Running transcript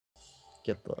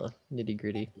get the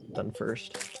nitty-gritty done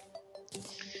first.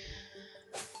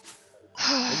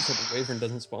 I just hope a wyvern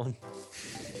doesn't spawn.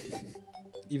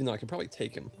 Even though I could probably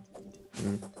take him.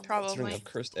 Considering I Probably. have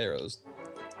cursed arrows.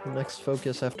 The next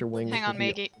focus after wings Hang will on,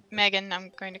 be... Megan.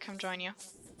 I'm going to come join you.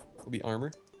 Will be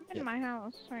armor. I'm in my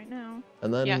house right now.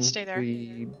 And then Yeah, stay there.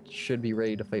 we should be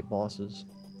ready to fight bosses.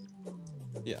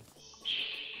 Yeah.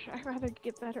 Shh, I'd rather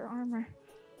get better armor.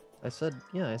 I said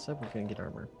we're gonna get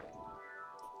armor.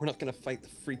 We're not gonna fight the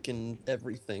freaking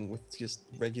everything with just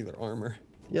regular armor.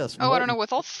 Yes. Oh, I don't know.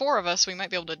 With all 4 of us, we might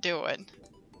be able to do it.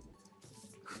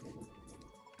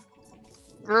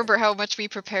 Remember how much we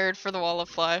prepared for the Wall of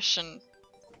Flesh and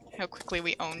how quickly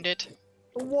we owned it?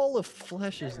 The wall of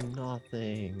flesh is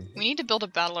nothing. We need to build a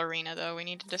battle arena, though. We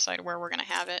need to decide where we're gonna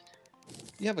have it.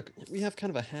 We have kind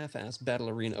of a half-assed battle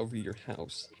arena over your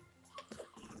house.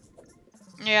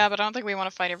 Yeah, but I don't think we want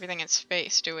to fight everything in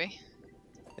space, do we?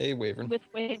 Hey, wyvern. With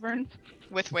wyverns.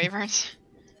 With wyverns.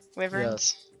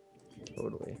 Wyverns.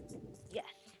 Totally. Yes.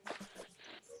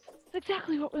 That's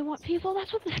exactly what we want, people.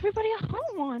 That's what everybody at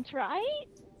home wants, right?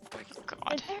 Oh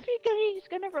God. And everybody's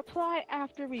gonna reply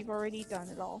after we've already done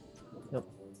it all. Yep.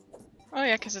 Oh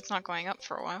yeah, because it's not going up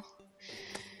for a while.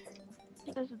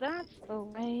 Because that's the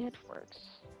way it works.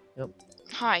 Yep.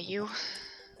 Hi, you.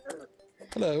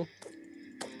 Hello.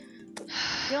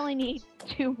 You only need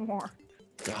 2 more.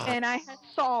 God. And I had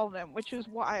saw them, which is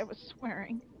why I was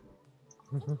swearing.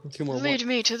 2 more Lead what?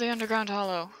 me to the underground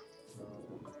hollow.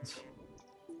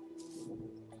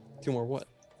 2 more what?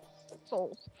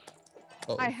 Souls.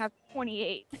 Oh. I have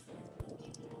 28.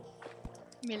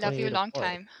 Me love you 28 of long what?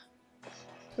 time.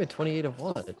 Wait, 28 of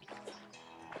what?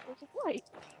 Souls of light.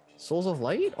 Souls of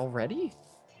Light already?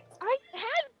 I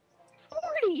had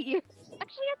 40!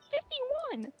 Actually, I had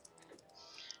 51!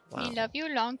 Wow. Me love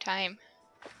you long time.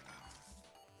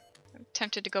 I'm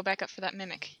tempted to go back up for that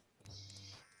mimic.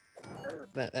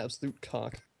 That absolute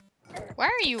cock. Why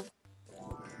are you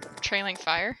trailing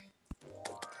fire?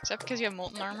 Is that because you have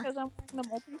molten armor? Because I'm wearing the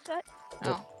molten set.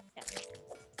 Oh. Yeah.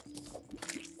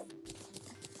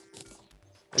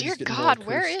 Are you Dear just getting God, more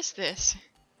where cursed- is this?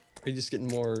 Are you just getting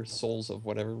more souls of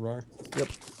whatever, Rar? Yep.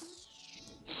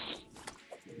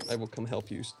 I will come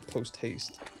help you post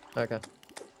haste. Okay.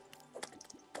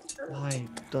 Why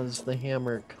does the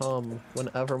hammer come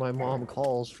whenever my mom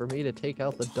calls for me to take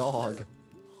out the dog?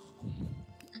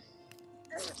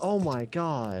 Oh my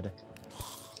God.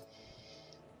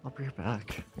 I'll be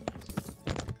back.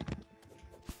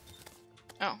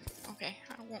 Oh, okay.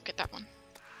 I won't get that one.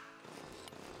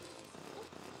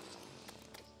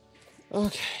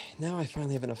 Okay, now I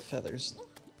finally have enough feathers.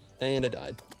 And I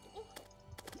died.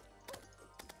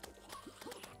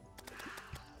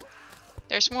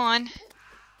 There's one.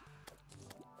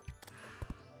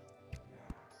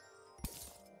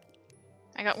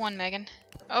 I got one, Megan.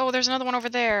 Oh, there's another one over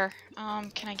there.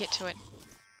 Can I get to it?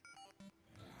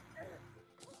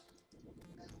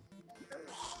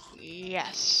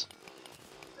 Yes.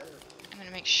 I'm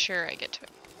gonna make sure I get to it.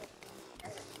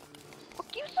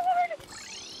 Fuck you, sword!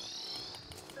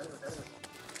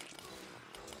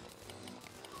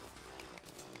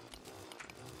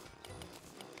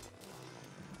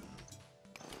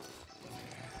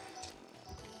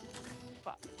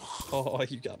 Fuck. Oh,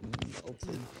 you got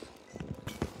melted.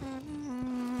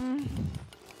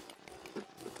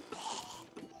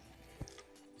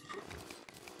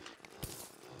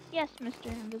 Yes, Mr.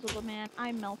 Invisible Man,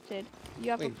 I melted. You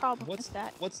have a Wait, problem with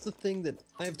that. what's the thing that...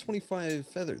 I have 25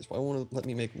 feathers. Why won't it let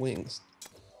me make wings?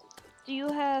 Do you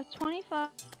have 25?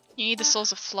 You need the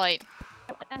souls of flight.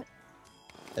 I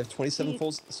have 27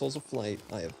 You- souls of flight.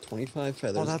 I have 25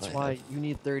 feathers. Oh, that's I why have- you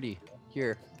need 30.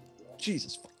 Here.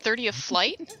 Jesus. 30 of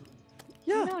flight?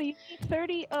 Yeah. No, you need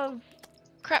 30 of...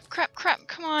 Crap,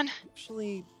 come on.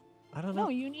 Actually, I don't know. No,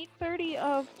 you need 30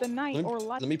 of the night or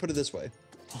light Let me put it this way.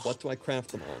 What do I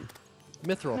craft them on?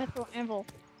 Mithril. metal anvil,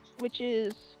 which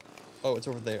is... Oh, it's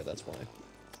over there. That's why.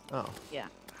 Oh. Yeah.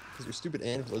 Because your stupid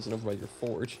anvil isn't over by your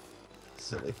forge.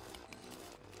 Silly.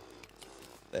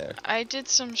 There. I did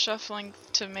some shuffling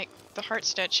to make the heart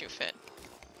statue fit.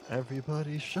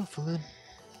 Everybody's shuffling.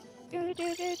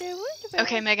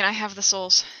 Okay, Megan, I have the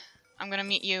souls. I'm gonna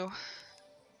meet you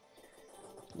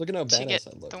Look at how to get badass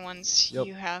I look. the ones Yep.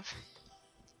 you have.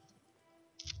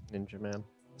 Ninja man.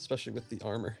 Especially with the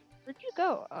armor. Where'd you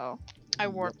go? Oh. I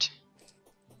warped.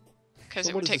 Because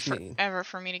So it what would does take this mean? forever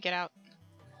for me to get out.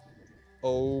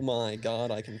 Oh my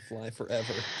god, I can fly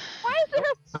forever. Why is there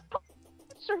a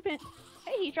serpent?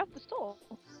 Hey, he dropped the stole.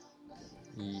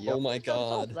 Yep. Oh my Dropped the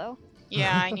soul, god. though.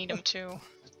 Yeah, I need them too.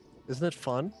 Isn't it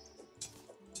fun?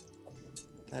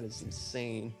 That is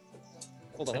insane.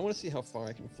 Hold on, I want to see how far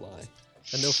I can fly.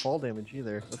 And no fall damage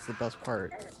either. That's the best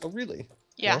part. Oh, really?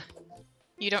 Yeah. No?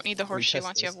 You don't need the horseshoe test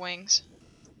once you this. have wings.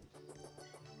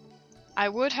 I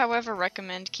would, however,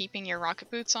 recommend keeping your rocket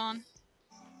boots on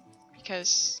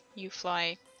because you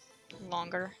fly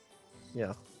longer.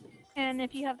 Yeah. And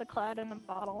if you have the cloud in the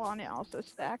bottle on, it also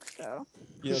stacks. So.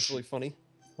 You know what's really funny?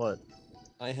 What?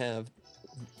 I have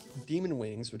Demon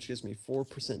Wings, which gives me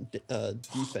 4%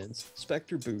 defense,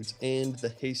 Spectre Boots, and the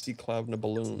Hasty Cloud in a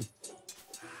Balloon.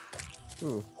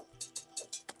 Ooh.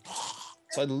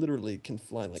 So I literally can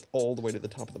fly like all the way to the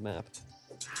top of the map.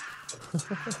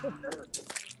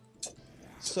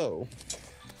 So,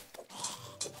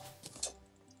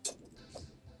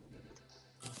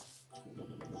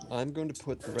 I'm going to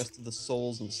put the rest of the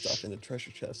souls and stuff in a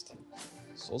treasure chest.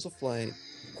 Souls of Flight,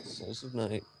 Souls of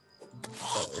Night,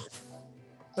 Feather.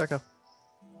 Okay.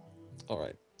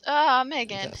 Alright, Ah,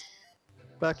 Megan. fantastic.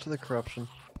 Back to the corruption.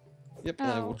 Yep,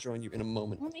 and I will Oh. join you in a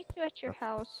moment. We'll meet you at your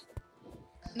house.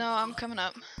 No, I'm coming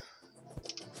up.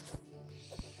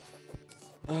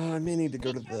 I may need to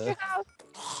go to Meet you at the... your house.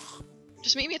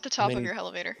 Just meet me at the top of Many- your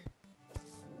elevator.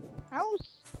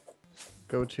 House.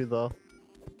 Go to the.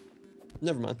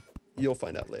 Never mind. You'll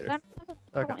find out later. I don't have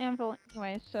a little Okay. anvil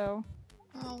anyway, so.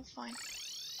 Oh, fine.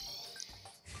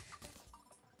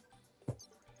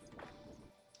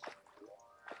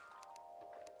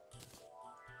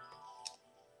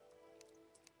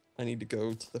 I need to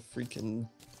go to the freaking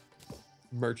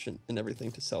merchant and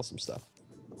everything to sell some stuff.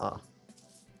 Ah.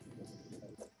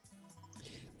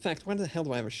 In fact, why the hell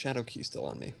do I have a shadow key still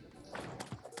on me?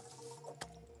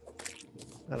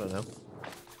 I don't know.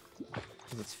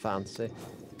 'Cause it's fancy.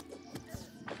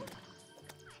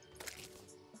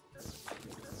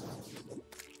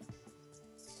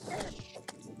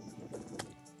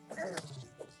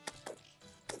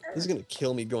 This is gonna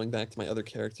kill me going back to my other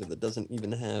character that doesn't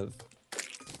even have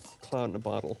cloud in a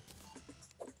bottle.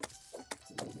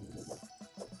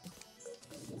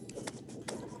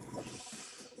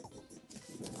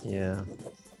 Yeah.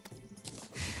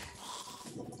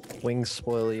 Wings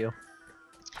spoil you.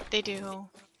 They do.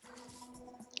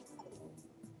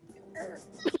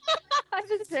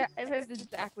 I've had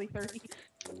exactly 30.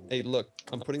 Hey, look,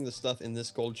 I'm putting the stuff in this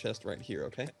gold chest right here,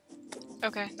 okay?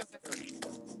 Okay.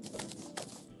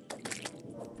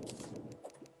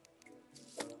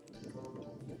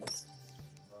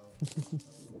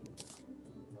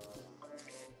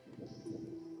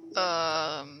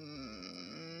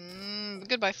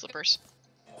 Goodbye, flippers.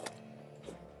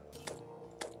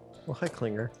 Well, hi,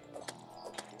 Klinger.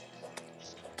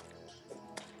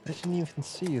 I didn't even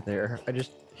see you there. I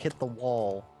just hit the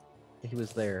wall. He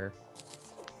was there.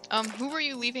 Who were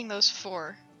you leaving those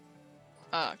for?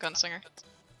 Gunslinger.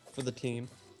 For the team.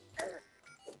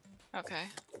 Okay.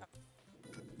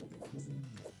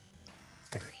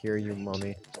 I hear you,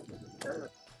 mummy.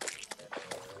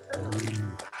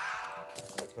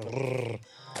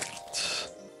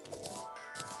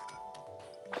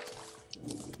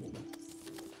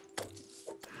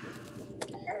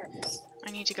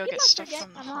 I need to go You get must stuff forget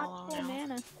from the I'm not hollow full now.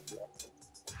 mana.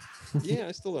 Yeah,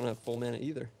 I still don't have full mana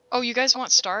either. Oh, you guys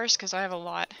want stars? Because I have a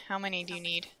lot. How many do you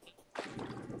need?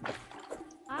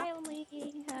 I only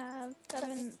have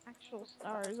 7 actual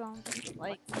stars on me.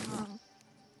 Like,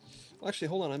 Well, actually,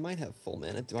 hold on, I might have full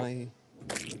mana. Do I...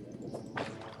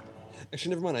 Actually,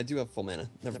 never mind, I do have full mana.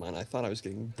 Never mind, I thought I was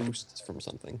getting boosts from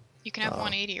something. You can have Oh.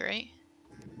 180, right?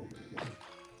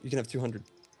 You can have 200.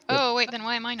 Oh, wait, then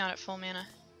why am I not at full mana?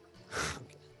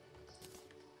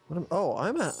 Oh,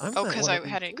 I'm at Oh, because I had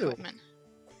 182. equipment.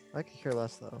 I could care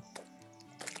less though.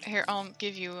 Here, I'll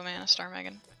give you a mana star,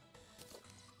 Megan.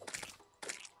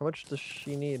 How much does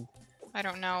she need? I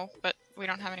don't know, but we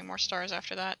don't have any more stars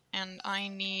after that, and I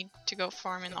need to go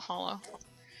farm in the hollow.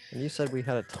 And you said we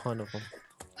had a ton of them.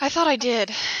 I thought I did.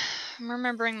 I'm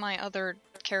remembering my other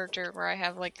character where I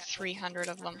have like 300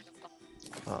 of them.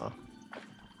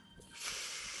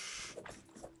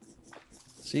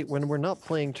 See, when we're not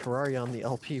playing Terraria on the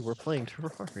LP, we're playing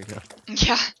Terraria.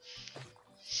 Yeah.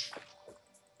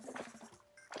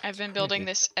 I've been building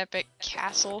this epic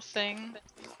castle thing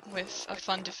with a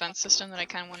fun defense system that I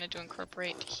kind of wanted to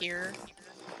incorporate here,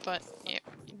 but it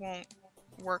won't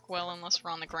work well unless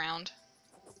we're on the ground.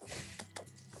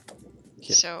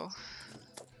 Yeah. So,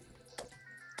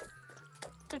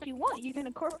 if you want, you can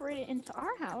incorporate it into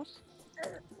our house.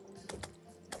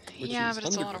 Which yeah, is but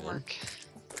it's a lot of underground. work.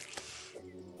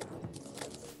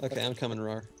 Okay, I'm coming,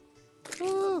 Rar. Hang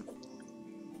on,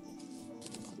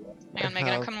 I Megan,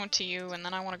 I'm have- coming to you, and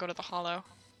then I want to go to the hollow.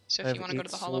 So I if have you want to go 8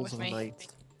 to the hollow souls with of me, night.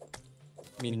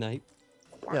 I mean, night.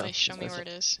 or Yeah, at least show that's me what I where it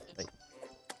is.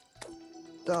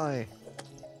 Die.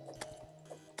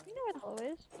 You know where the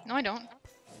hollow is? No, I don't.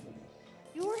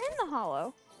 You were in the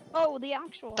hollow. Oh, the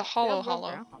actual. The hollow above hollow.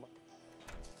 ground hollow.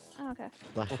 Oh,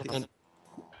 okay.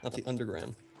 Not the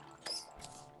underground.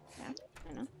 Yeah,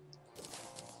 I know.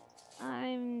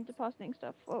 I'm depositing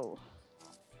stuff. Whoa.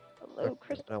 Hello,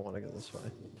 Crystal. I don't want to go this way.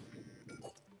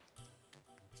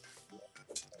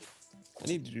 I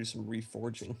need to do some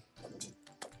reforging.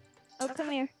 Oh, come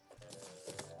here.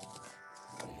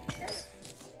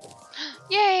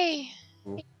 Yay!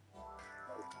 Ooh.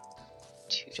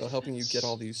 So helping you get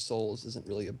all these souls isn't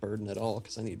really a burden at all,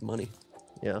 because I need money.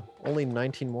 Yeah, only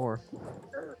 19 more.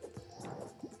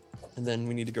 And then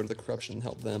we need to go to the corruption and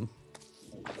help them.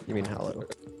 You mean Hallow?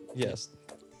 Yes.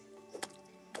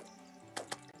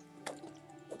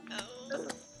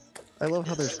 I love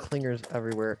how there's clingers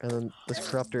everywhere, and then this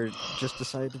corruptor just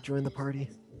decided to join the party.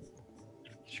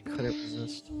 She couldn't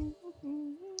resist.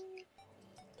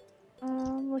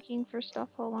 I'm looking for stuff.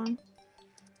 Hold on.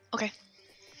 Okay.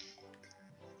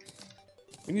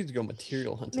 We need to go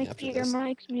material hunting after Mickey, your this.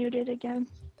 mic's muted again.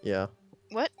 Yeah.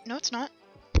 What? No, it's not.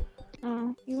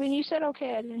 Oh, when you said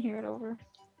okay, I didn't hear it over.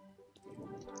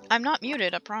 I'm not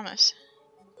muted, I promise.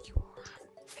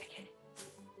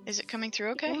 Is it coming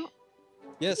through okay? Well,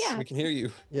 Yes, Yeah. we can hear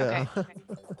you. Yeah.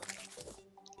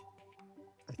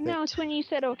 no, it's when you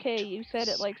said okay. You said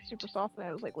it like super soft, and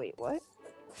I was like, wait, what?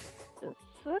 The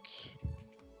fuck?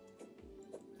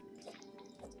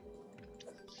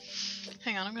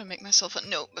 Hang on, I'm gonna make myself a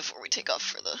note before we take off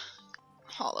for the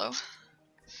hollow.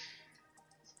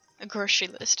 A grocery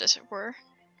list, as it were.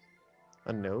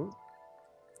 A note?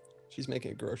 She's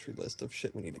making a grocery list of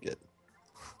shit we need to get.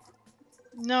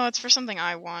 No, it's for something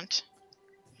I want.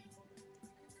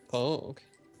 Oh, okay.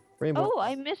 Rainbow. Oh,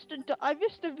 I missed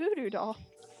a voodoo doll.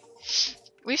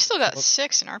 We've still got What?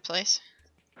 6 in our place.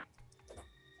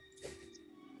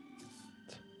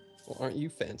 Well, aren't you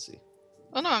fancy?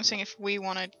 Well, no, I'm saying if we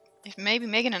wanted, if maybe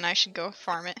Megan and I should go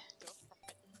farm it.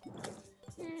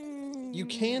 You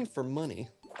can for money.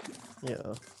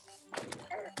 Yeah.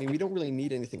 I mean, we don't really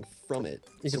need anything from it.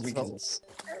 You so can we sell-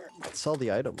 can... Sell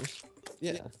the items.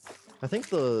 Yeah. I think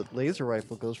the laser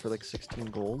rifle goes for like 16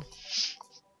 gold.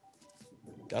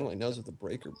 God only knows what the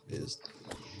breaker is.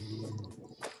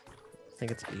 I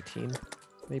think it's 18,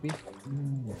 maybe?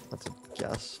 That's a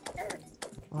guess.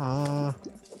 Ah.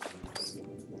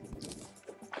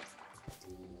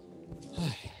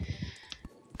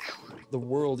 The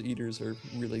world eaters are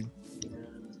really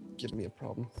giving me a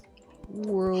problem.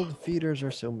 World feeders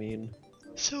are so mean.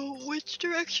 So, which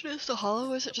direction is the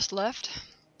hollow? Is it just left?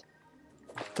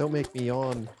 Don't make me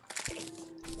yawn.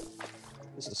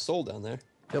 There's a soul down there.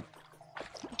 Yep.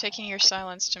 I'm taking your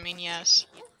silence to mean yes.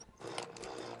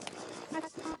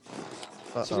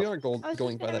 So we are I was just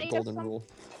going by gonna that make golden some- rule.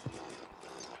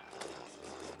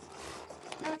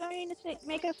 I'm trying to say,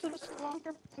 make us some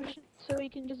longer potions so we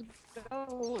can just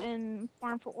go and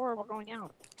farm for ore while going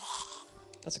out.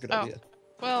 That's a good Oh. idea.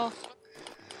 Well,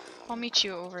 I'll meet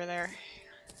you over there.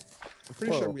 I'm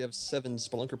pretty sure Whoa. we have 7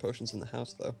 spelunker potions in the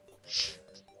house, though.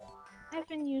 I've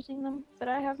been using them, but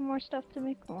I have more stuff to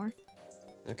make more.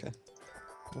 Okay.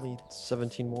 Only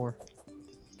 17 more.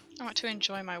 I want to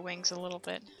enjoy my wings a little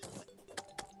bit.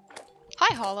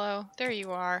 Hi, Hollow. There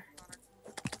you are.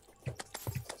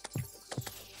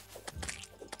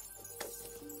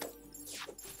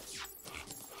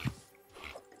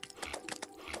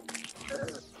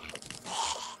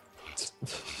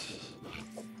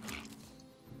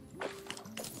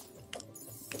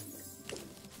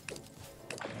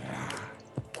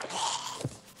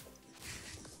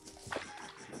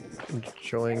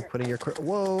 Enjoying putting your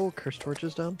whoa, curse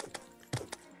torches down.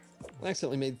 I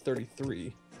accidentally made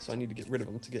 33, so I need to get rid of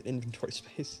them to get inventory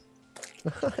space.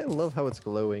 I love how it's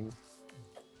glowing.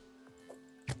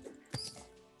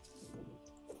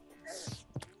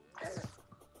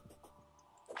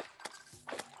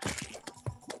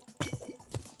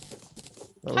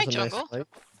 That Hi, was a nice jungle. fight.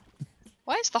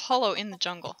 Why is the hollow in the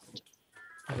jungle?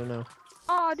 I don't know.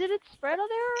 Oh, did it spread out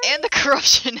there? And the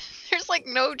corruption! There's like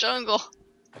no jungle.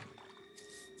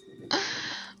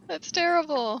 That's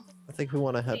terrible. I think we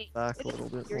want to head Wait, back a did it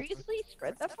little bit. seriously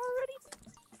spread that far already?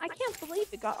 I can't believe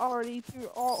it got already through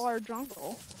all our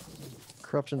jungle.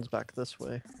 Corruption's back this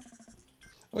way.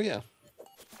 Oh yeah,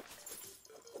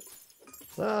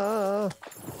 Ah!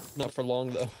 not for long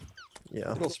though.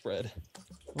 Yeah. It'll spread.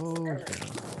 Oh, yeah.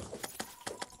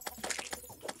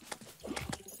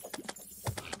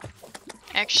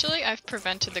 Actually, I've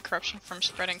prevented the corruption from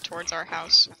spreading towards our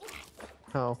house.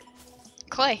 How?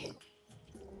 Clay.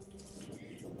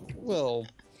 Well,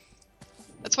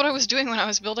 That's what I was doing when I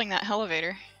was building that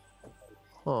elevator.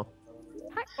 Huh.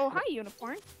 Hi, oh, hi,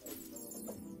 unicorn.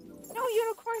 No,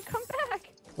 unicorn, come back.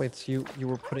 Wait, so you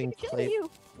were putting Kill plate you.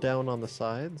 down on the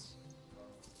sides?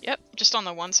 Yep, just on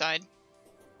the one side,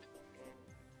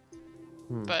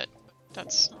 Hmm. but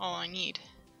that's all I need.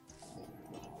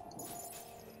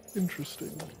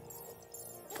 Interesting.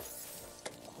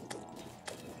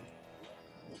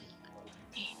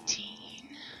 18.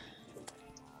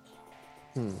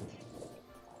 Hmm.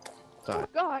 Oh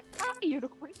god, ah,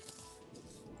 unicorn.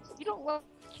 You don't love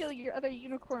to kill your other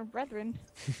unicorn brethren.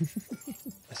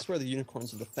 I swear the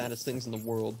unicorns are the fattest things in the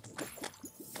world.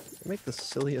 They make the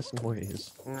silliest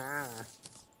noise.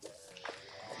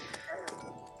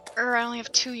 I only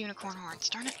have 2 unicorn horns,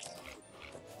 darn it.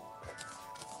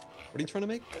 What are you trying to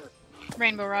make?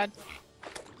 Rainbow rod,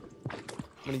 How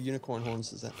many unicorn horns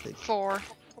does that take? 4. Four.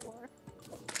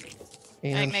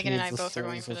 And I think she Megan and needs I the both are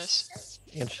going souls for of- this.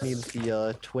 And she needs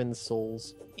the twin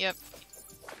souls. Yep.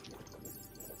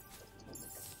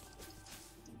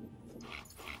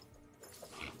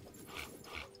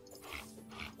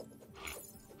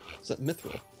 Is that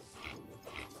mithril?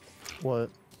 What?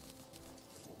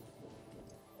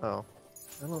 Oh.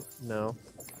 I don't know.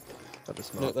 That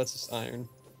is No, not. that's just iron.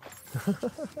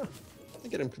 I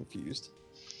get him confused.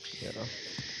 Yeah.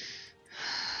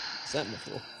 Is that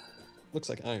mithril? Looks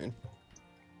like iron.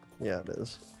 Yeah, it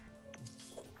is.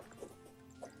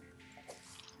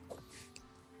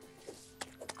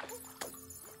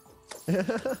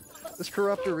 This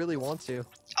corruptor really wants you.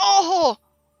 Oh!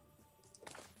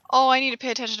 Oh, I need to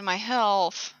pay attention to my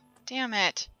health. Damn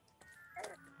it.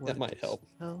 That might help.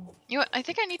 Oh. You know what? I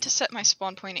think I need to set my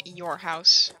spawn point at your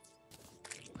house.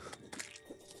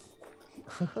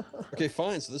 Okay,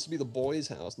 fine. So this will be the boys'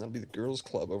 house, and that'll be the girls'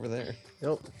 club over there.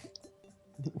 Nope.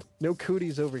 No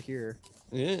cooties over here.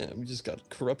 Yeah, we just got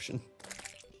corruption.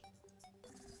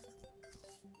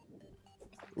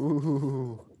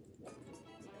 Ooh.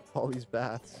 All these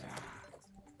bats.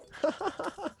 Yep.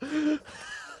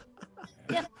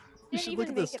 You Didn't should even look at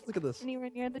make this. it Look at this. anywhere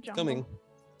near the jungle. Coming.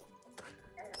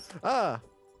 Ah!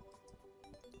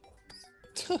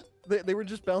 They were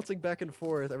just bouncing back and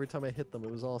forth every time I hit them.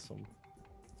 It was awesome.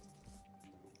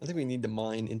 I think we need to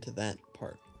mine into that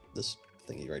part. This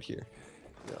thingy right here.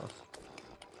 Yeah.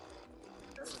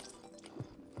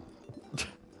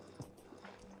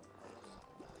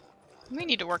 We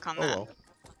need to work on Oh that. well.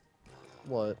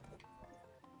 What?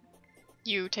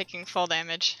 You taking fall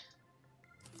damage.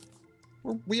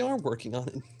 We are working on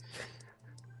it.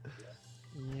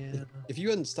 Yeah. If you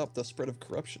hadn't stopped the spread of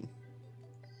corruption.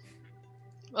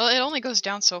 Well, it only goes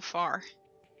down so far.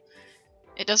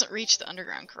 It doesn't reach the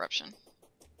underground corruption.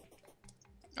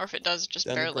 Or if it does, just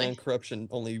The barely. underground corruption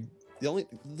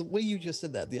the way you just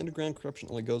said that, the underground corruption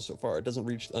only goes so far. It doesn't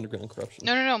reach the underground corruption.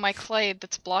 No, no, no, my clay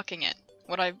that's blocking it.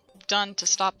 What I've done to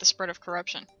stop the spread of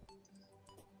corruption.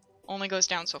 Only goes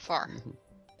down so far.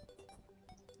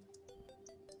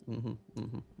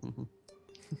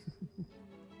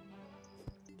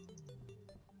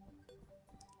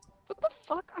 What the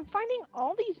fuck? I'm finding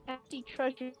all these empty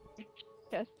treasure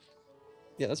chests.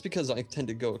 Yeah, that's because I tend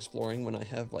to go exploring when I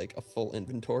have like a full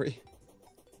inventory.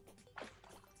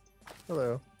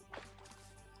 Hello.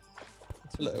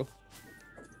 Hello.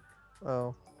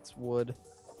 Oh, it's wood.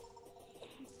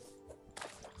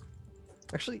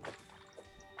 Actually,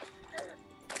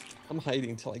 I'm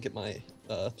hiding till I get my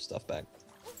stuff back.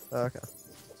 okay.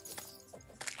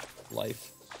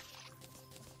 Life.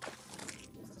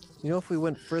 You know, if we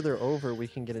went further over, we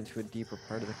can get into a deeper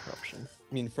part of the corruption.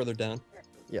 I mean, further down.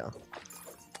 Yeah.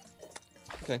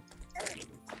 Okay.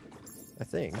 I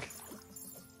think.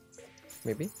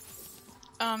 Maybe?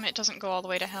 It doesn't go all the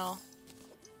way to hell.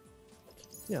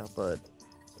 Yeah, but...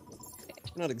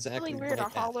 It's not exactly Really weird,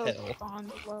 right a hollow at hell.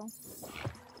 spawns low.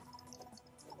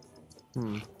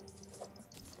 Hmm.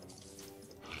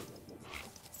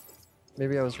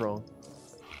 Maybe I was wrong.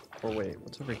 Or wait,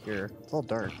 what's over here? It's all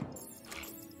dark.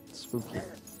 It's spooky.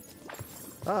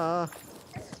 Ah!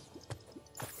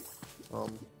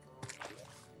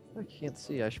 I can't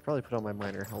see. I should probably put on my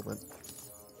miner helmet.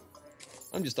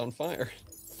 I'm just on fire.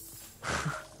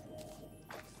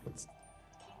 What's...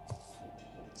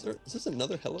 Is this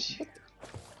another hell?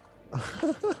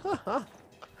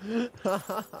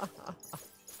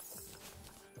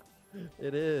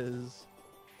 It is.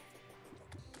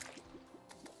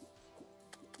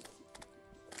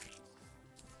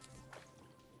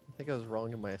 I think I was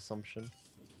wrong in my assumption.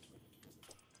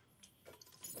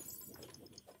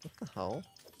 What the hell?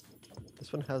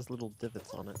 This one has little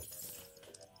divots on it.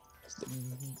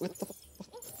 What the?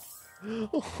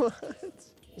 What?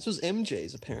 This was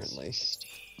MJ's apparently. I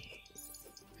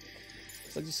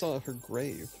just saw her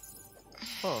grave.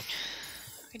 Huh.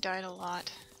 I died a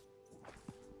lot.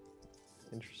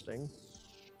 Interesting.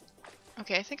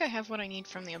 Okay, I think I have what I need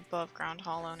from the above ground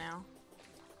hollow now.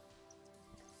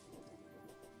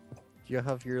 You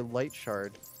have your light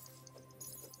shard.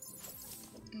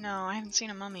 No, I haven't seen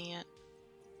a mummy yet.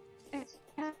 It's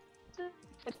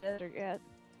desert yet.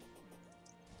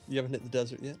 You haven't hit the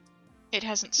desert yet? It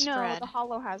hasn't No, spread. the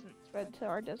hollow hasn't spread to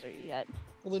our desert yet.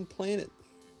 Well, then plant it.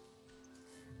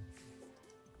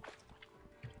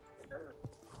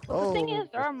 But the thing is,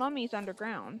 there are mummies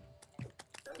underground.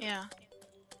 Yeah.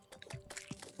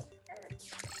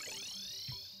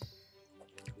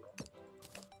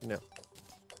 No.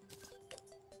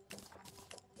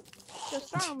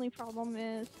 Just our only problem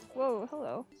is... Whoa,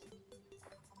 hello.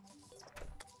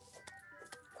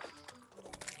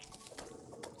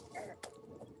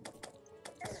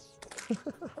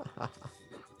 Aw,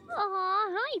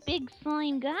 hi, big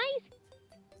slime guys.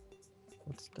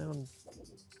 What's down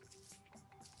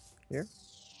here?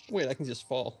 Wait, I can just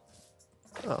fall.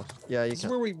 Oh, yeah, you This is can.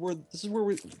 where we were. This is where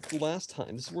we last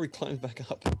time. This is where we climbed back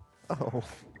up. Oh,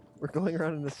 we're going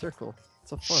around in a circle.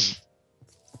 It's a fun.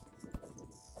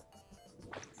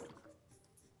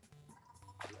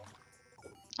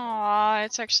 Aw,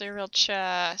 it's actually a real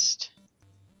chest.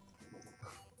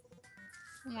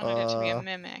 I wanted it to be a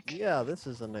mimic. Yeah, this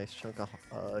is a nice chunk of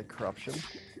corruption.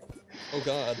 Oh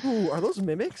God. Ooh, are those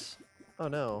mimics? Oh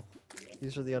no,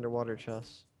 these are the underwater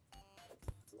chests.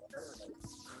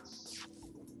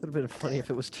 Would have been funny if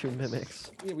it was 2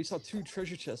 mimics. Yeah, we saw 2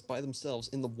 treasure chests by themselves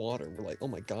in the water. We're like, oh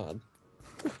my God.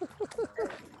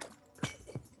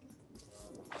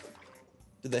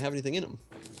 Did they have anything in them?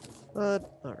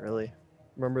 Not really.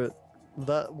 Remember,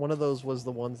 that one of those was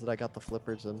the ones that I got the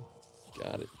flippers in.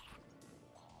 Got it.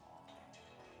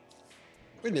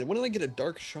 Wait a minute. When did I get a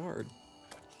dark shard?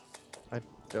 I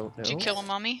don't know. Did you kill a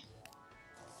mummy?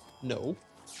 No.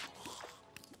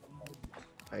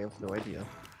 I have no idea.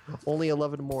 Only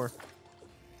 11 more.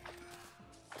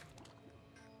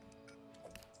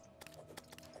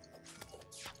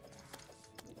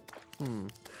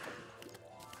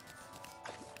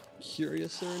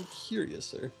 Curiouser and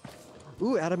curiouser.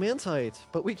 Ooh, adamantite,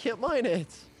 but we can't mine it.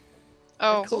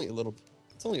 Oh, It's only a little.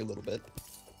 It's only a little bit.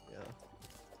 Yeah.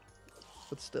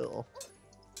 But still,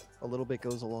 a little bit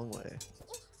goes a long way.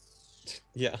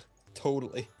 Yeah,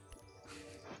 totally.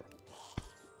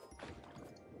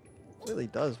 It really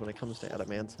does when it comes to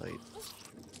adamantite.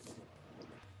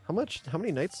 How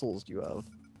many night souls do you have?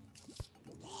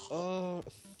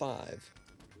 5.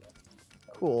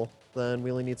 Cool. Then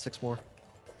we only need 6 more.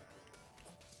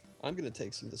 I'm gonna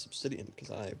take some of this obsidian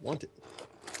because I want it.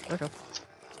 Okay. I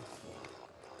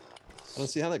don't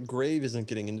see how that grave isn't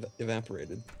getting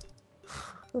evaporated.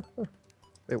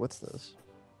 Wait, what's this?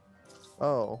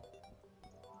 Oh.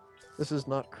 This is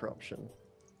not corruption.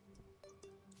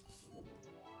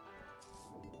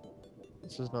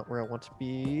 This is not where I want to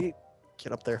be.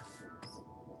 Get up there.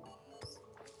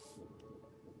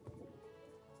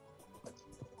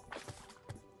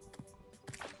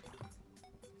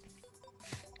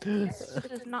 This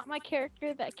is not my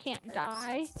character that can't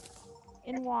die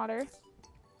in water.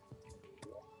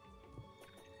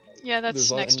 yeah, that's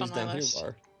There's a lot of next on enemies my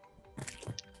down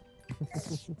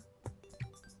list. here,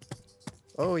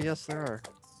 Lar. Oh, yes, there are.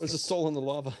 There's a soul in the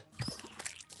lava.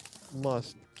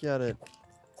 Must get it.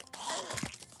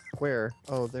 Where?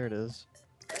 Oh, there it is.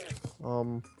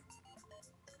 In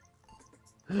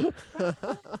the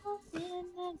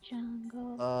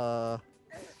jungle.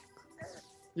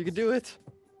 You can do it.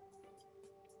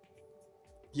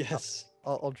 Yes,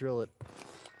 I'll drill it.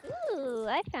 Ooh,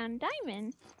 I found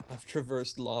diamond. I've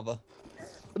traversed lava.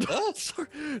 Ah! Sorry.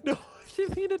 No, I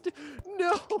didn't mean to do.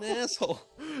 No. An asshole.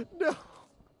 No.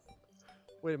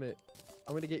 Wait a minute.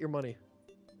 I'm gonna get your money.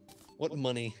 What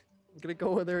money? I'm gonna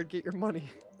go in there and get your money.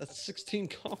 That's 16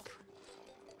 copper.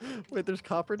 Wait, there's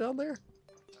copper down there?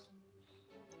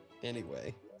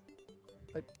 Anyway,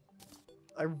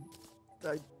 I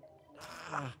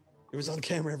ah, it was on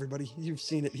camera, everybody. You've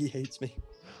seen it. He hates me.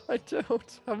 I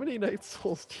don't. How many night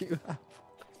souls do you have?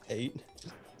 8.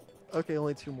 Okay,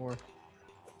 only 2 more.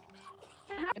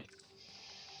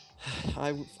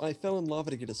 I fell in lava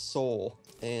to get a soul,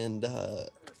 and I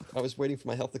was waiting for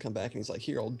my health to come back, and he's like,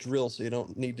 "Here, I'll drill so you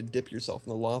don't need to dip yourself in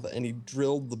the lava." And he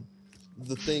drilled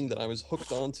the thing that I was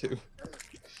hooked onto.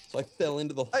 So I fell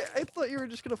into the. I thought you were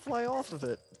just gonna fly off of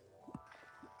it.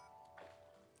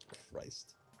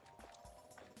 Christ.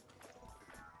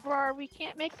 Rar, we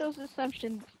can't make those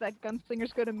assumptions that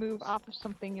Gunslinger's gonna move off of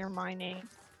something you're mining.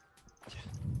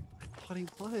 I thought he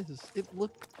was. It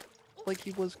looked like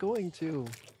he was going to.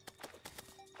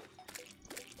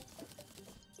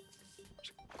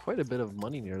 There's quite a bit of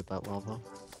money near that lava.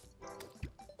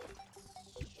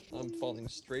 I'm falling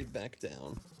straight back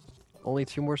down. Only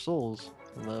 2 more souls.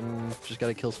 And then just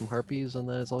gotta kill some harpies and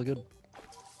then it's all good.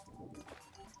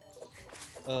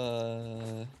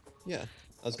 Yeah.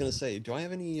 I was gonna say, do I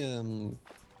have any, No,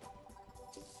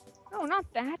 not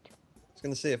that. I was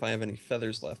gonna say if I have any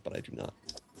feathers left, but I do not.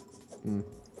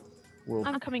 Well,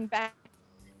 I'm coming back.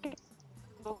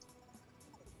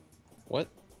 What?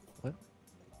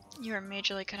 You are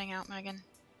majorly cutting out, Megan.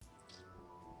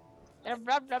 Blah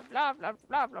blah blah blah blah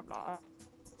blah blah blah.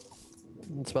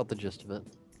 that's about the gist of it.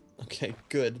 Okay,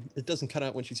 good. It doesn't cut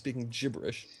out when she's speaking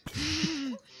gibberish.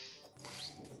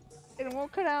 It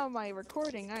won't cut out my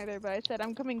recording either, but I said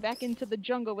I'm coming back into the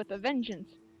jungle with a vengeance.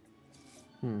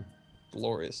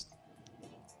 Glorious.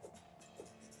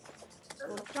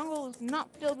 So the jungle is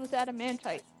not filled with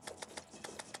adamantite.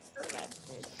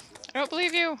 I don't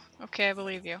believe you. Okay, I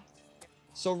believe you.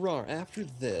 So, Rar, after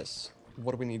this,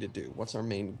 what do we need to do? What's our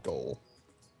main goal?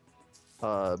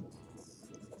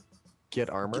 Get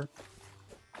armor.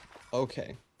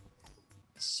 Okay.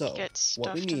 So, Get what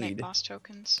stuff we to make need, boss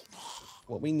tokens.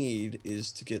 what we need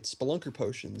is to get spelunker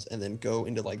potions and then go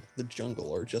into like the jungle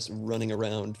or just running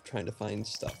around trying to find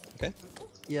stuff. Okay.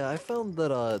 Yeah, I found that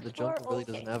the jungle really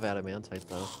doesn't have adamantite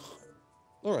though.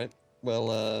 All right.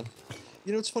 Well,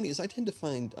 you know what's funny is I tend to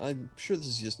find. I'm sure this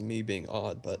is just me being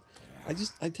odd, but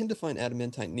I tend to find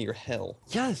adamantite near hell.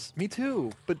 Yes, me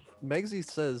too. But Megsie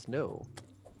says no.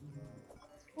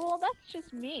 Well, that's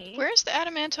just me. Where's the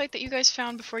adamantite that you guys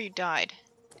found before you died?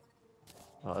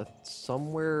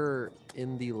 Somewhere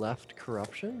in the left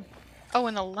corruption. Oh,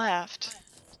 in the left.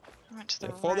 I went to the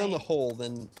Yeah, fall down the right. hole,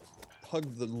 then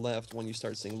hug the left when you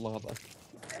start seeing lava.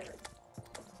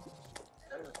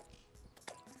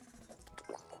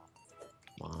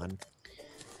 Come on.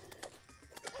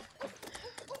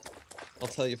 I'll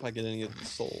tell you if I get any of the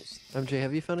souls. MJ,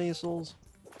 have you found any souls?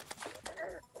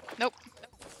 Nope.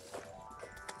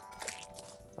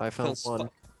 I found one.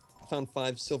 Found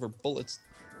 5 silver bullets.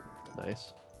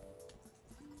 Nice.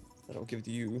 I don't give it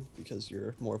to you because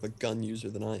you're more of a gun user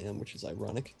than I am, which is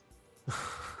ironic.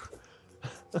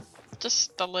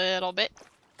 Just a little bit.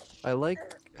 I like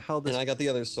how this. And I got the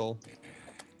other soul.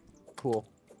 Cool.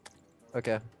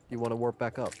 Okay. You want to warp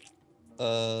back up?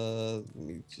 Let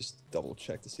me just double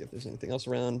check to see if there's anything else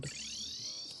around.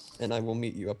 And I will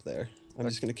meet you up there. I'm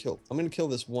gonna kill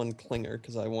this one clinger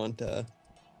because I want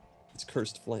its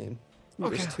cursed flame. Ooh,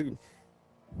 Okay. There's 2.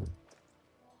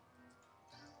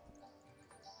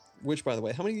 Which, by the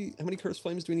way, how many cursed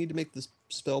flames do we need to make this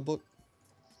spell book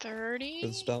for 30?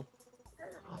 the spell?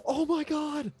 Oh my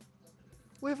god!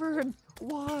 Wyvern!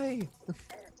 Why?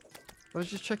 I was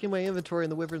just checking my inventory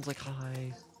and the wyvern's like,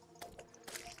 hi.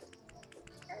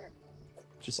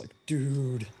 Just like,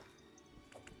 dude.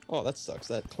 Oh, that sucks.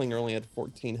 That clinger only had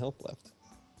 14 health left.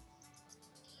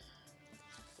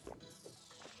 I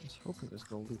was hoping it was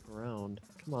gonna loop around.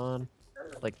 Come on.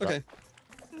 Like Okay.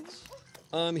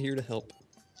 I'm here to help.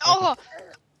 Oh!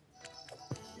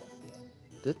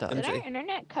 Did that? Did our MJ.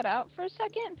 internet cut out for a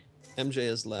second? MJ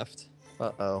has left.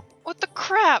 Uh-oh. What the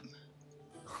crap?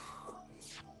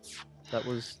 That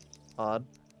was odd.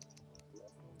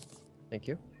 Thank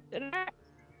you. Did our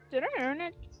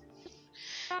internet?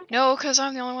 No, because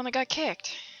I'm the only one that got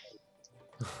kicked.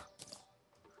 That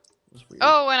was weird.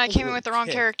 Oh, and I Wasn't came in really with the wrong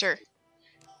kicked. character.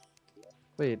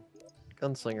 Wait.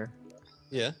 Gunslinger.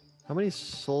 Yeah, How many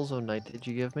souls of night did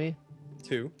you give me?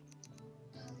 2.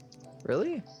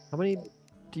 Really? How many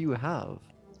do you have?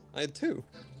 I had 2.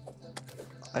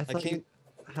 I thought came- you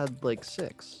had like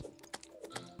 6.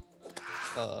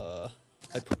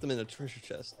 I put them in a treasure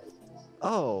chest.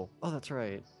 Oh, that's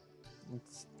right.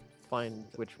 Let's find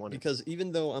which one. Because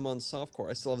even though I'm on softcore,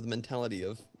 I still have the mentality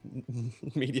of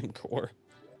medium core.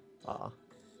 Ah,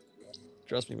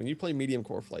 Trust me, when you play medium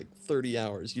core for like 30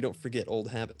 hours, you don't forget old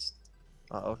habits.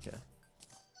 okay.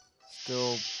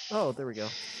 Still. Oh, there we go.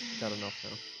 Got enough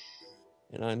now.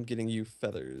 And I'm getting you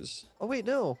feathers. Oh wait,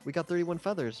 no, we got 31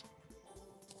 feathers.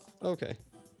 Okay.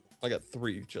 I got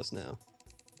 3 just now.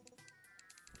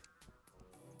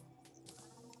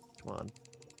 Come on.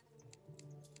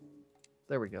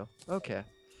 There we go. Okay.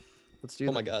 Let's do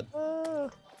Oh my god.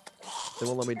 They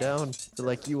won't let me down. They're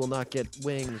like, you will not get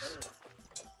wings.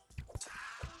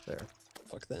 There.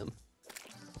 Fuck them.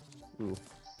 Ooh.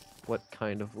 What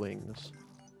kind of wings?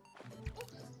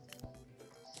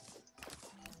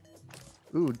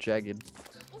 Ooh, jagged.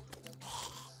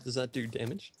 Does that do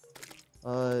damage?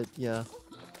 Yeah.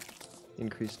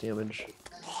 Increased damage.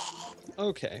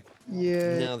 Okay.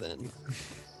 Yeah. Now then.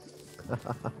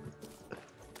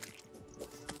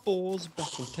 Boys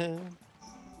back in town.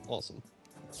 Awesome.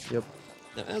 Yep.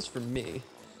 Now, as for me,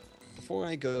 before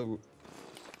I go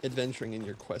adventuring in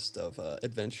your quest of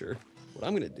adventure, what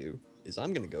I'm going to do is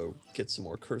I'm gonna go get some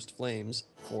more cursed flames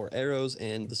for arrows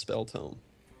and the spell tome.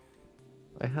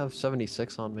 I have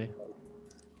 76 on me.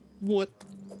 What?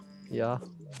 Yeah.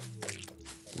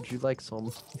 Would you like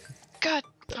some? God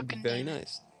That'd be fucking very damn it.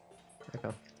 nice.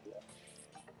 Okay.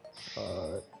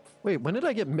 Wait, when did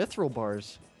I get mithril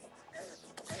bars?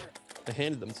 I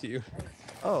handed them to you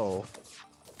Oh.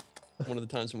 one of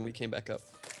the times when we came back up.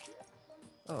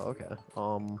 Oh, okay.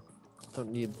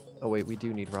 Don't need. Oh wait, we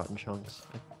do need rotten chunks.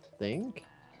 I think.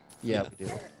 Yeah, Yeah. we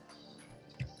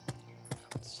do.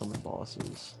 Summon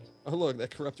bosses. Oh look, that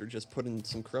corruptor just put in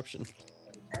some corruption.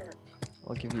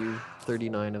 I'll give you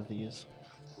 39 of these.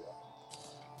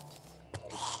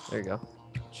 There you go.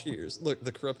 Cheers. Look,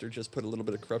 the corruptor just put a little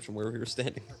bit of corruption where we were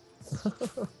standing.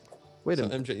 Wait a So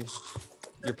minute. MJ,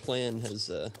 your plan has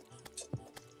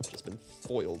just been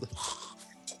foiled.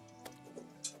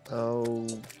 Oh.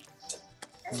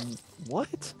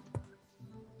 What?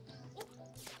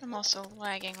 I'm also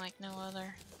lagging like no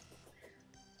other.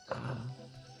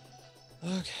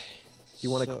 Okay. You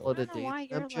want to so- call it I a don't know day, why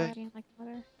you're MJ? lagging like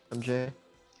mother. MJ?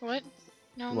 What?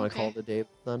 No, You I'm want to call okay. it a day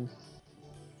then?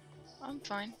 I'm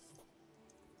fine.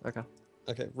 Okay.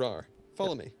 Okay, Rar,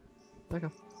 follow me. Okay.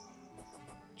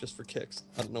 Just for kicks.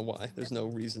 I don't know why. There's no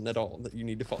reason at all that you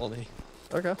need to follow me.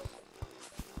 Okay.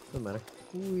 Doesn't matter.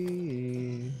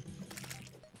 Whee.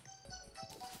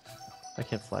 I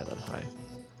can't fly that high.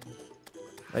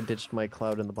 I ditched my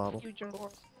cloud in the bottle. Huge roar.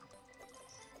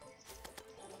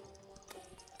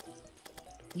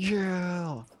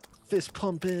 Yeah! Fist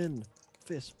pumping!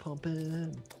 Fist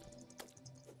pumping!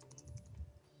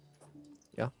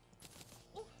 Yeah.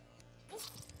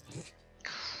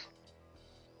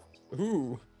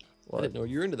 Ooh. I What? didn't know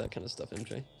you're into that kind of stuff,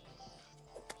 MJ.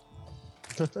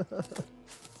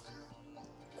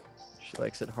 She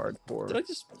likes it hardcore. Did I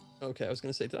just... Okay, I was going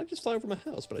to say, did I just fly over my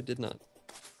house? But I did not.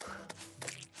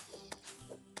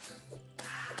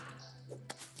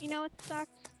 You know what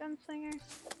sucks, Gunslinger?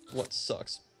 What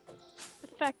sucks? The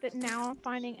fact that now I'm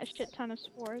finding a shit ton of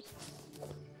spores.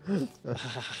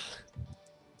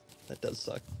 That does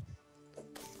suck.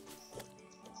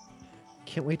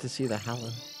 Can't wait to see the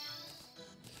Howler.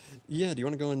 Yeah, do you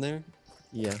want to go in there?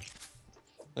 Yeah.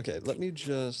 Okay, let me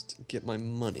just get my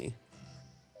money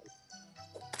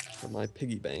from my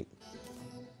piggy bank.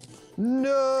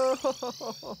 No!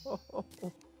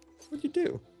 What'd you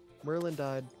do? Merlin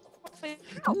died. Wait,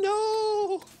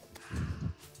 No!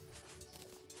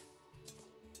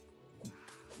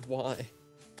 Why?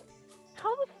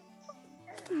 how the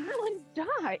fuck did Merlin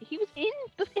die? He was in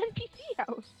the NPC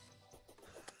house.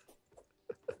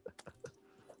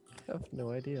 I have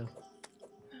no idea.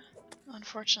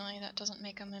 Unfortunately, that doesn't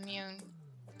make him immune.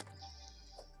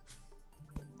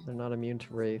 They're not immune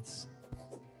to wraiths.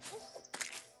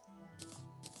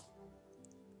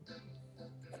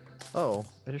 Oh,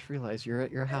 I just realized you're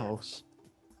at your house.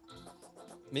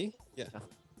 Me? Yeah. Yeah.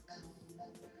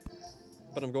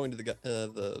 But I'm going to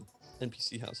the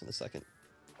NPC house in a second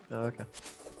Oh, okay.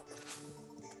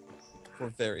 for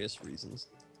various reasons.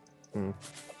 Hmm.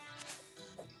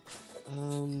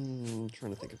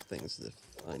 Trying to think of things that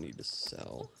I need to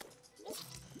sell.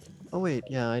 Oh wait,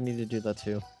 yeah, I need to do that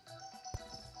too.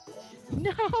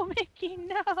 No, Mickey,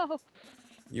 no.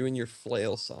 You and your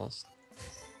flail sauce.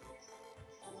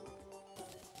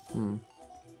 Hmm.